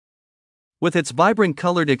With its vibrant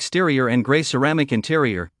colored exterior and gray ceramic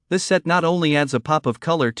interior, this set not only adds a pop of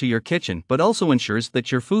color to your kitchen but also ensures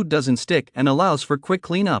that your food doesn't stick and allows for quick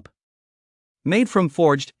cleanup. Made from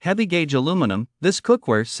forged, heavy-gauge aluminum, this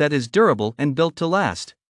cookware set is durable and built to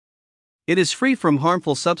last. It is free from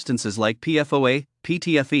harmful substances like PFOA,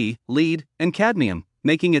 PTFE, lead, and cadmium,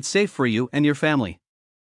 making it safe for you and your family.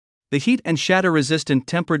 The heat and shatter-resistant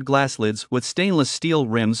tempered glass lids with stainless steel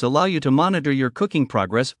rims allow you to monitor your cooking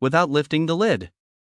progress without lifting the lid.